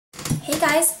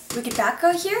guys, Wicked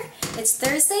Batgirl here. It's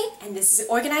Thursday and this is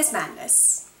Organized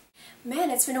Madness.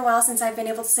 Man, it's been a while since I've been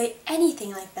able to say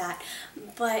anything like that,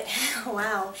 but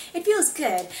wow, it feels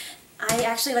good. I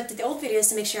actually looked at the old videos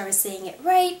to make sure I was saying it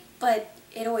right, but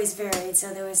it always varied,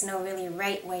 so there was no really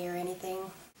right way or anything.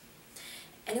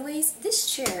 Anyways, this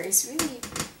chair is really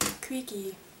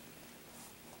creaky.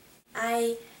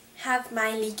 I have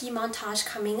my leaky montage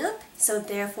coming up, so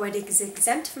therefore it is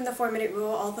exempt from the 4-minute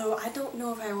rule, although I don't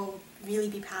know if I will really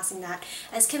be passing that.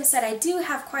 As Kim said, I do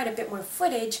have quite a bit more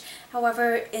footage,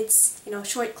 however it's,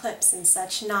 short clips and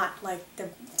such, not like the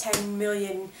 10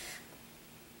 million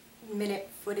minute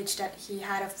footage that he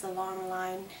had of the long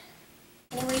line.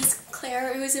 Anyways,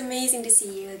 Claire, it was amazing to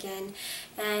see you again,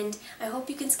 and I hope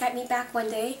you can Skype me back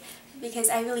one day, because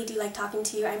I really do like talking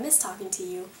to you. I miss talking to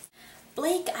you.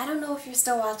 Blake, I don't know if you're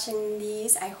still watching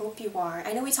these. I hope you are.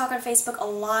 I know we talk on Facebook a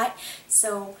lot,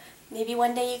 so maybe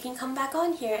one day you can come back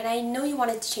on here, and I know you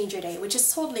wanted to change your day, which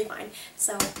is totally fine.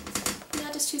 So,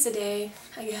 yeah, just choose a day,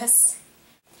 I guess.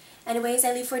 Anyways,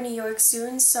 I leave for New York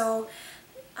soon, so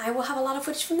I will have a lot of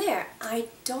footage from there. I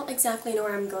don't exactly know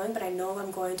where I'm going, but I know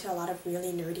I'm going to a lot of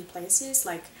really nerdy places,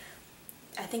 like,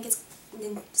 I think it's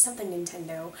something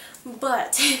Nintendo,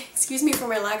 but excuse me for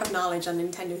my lack of knowledge on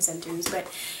Nintendo centers, but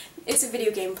it's a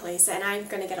video game place and I'm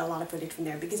gonna get a lot of footage from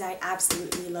there because I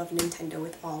absolutely love Nintendo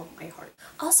with all my heart.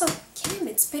 Also, Kim,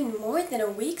 it's been more than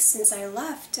a week since I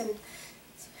left and it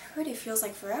already feels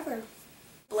like forever.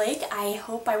 Blake, I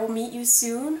hope I will meet you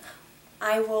soon.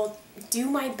 I will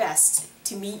do my best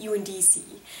to meet you in DC.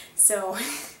 So,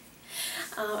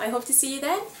 I hope to see you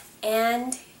then,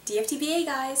 and DFTBA,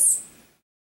 guys!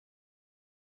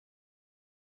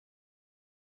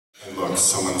 Hey, look,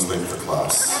 someone's late for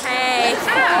class. Hey,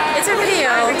 it's a video.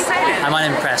 I'm excited. I'm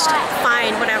unimpressed.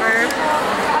 Fine, whatever.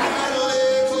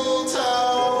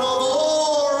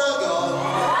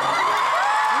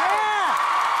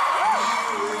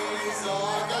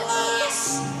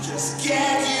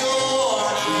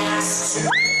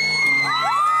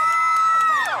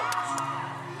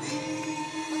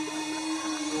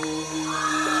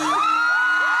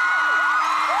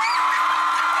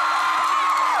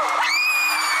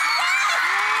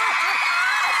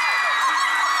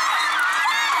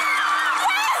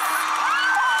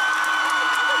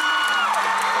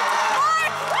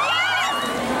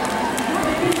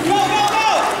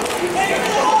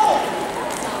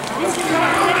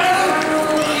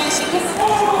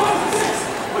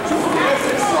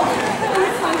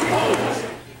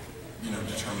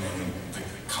 Determining the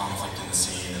conflict in the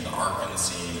scene and the arc in the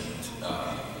scene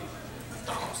and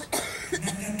the host.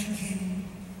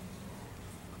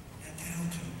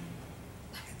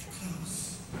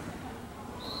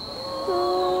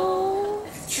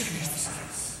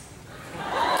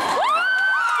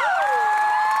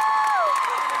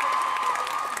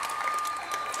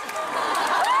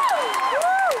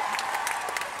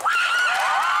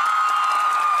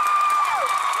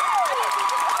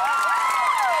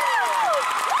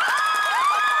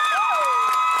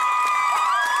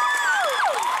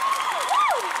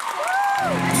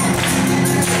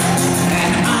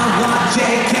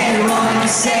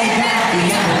 Say that the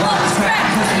other one's crack,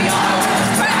 cause we all know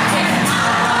it's cracking.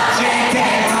 JK,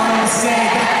 wanna say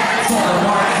that for the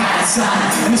war had sun,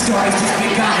 and the story's just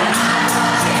begun.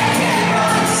 JK,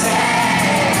 wanna say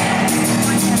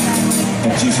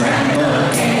that she's right in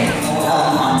the game.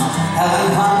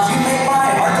 Helen Hunt, you make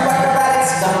my heart to acrobatic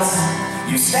stunts.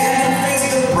 You stand and face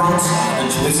the brunt,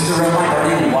 the twister of my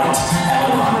burning want.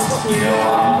 Helen Hunt, you know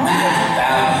I'm mad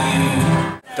about you.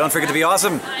 Don't forget to be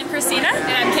awesome. I'm Christina.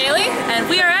 And I'm Kaylee. And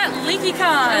we are at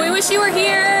LeakyCon. And we wish you were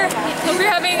here. Hope you're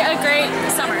having a great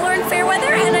summer. I'm Lauren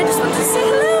Fairweather and I just want to say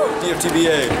hello.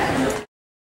 DFTBA.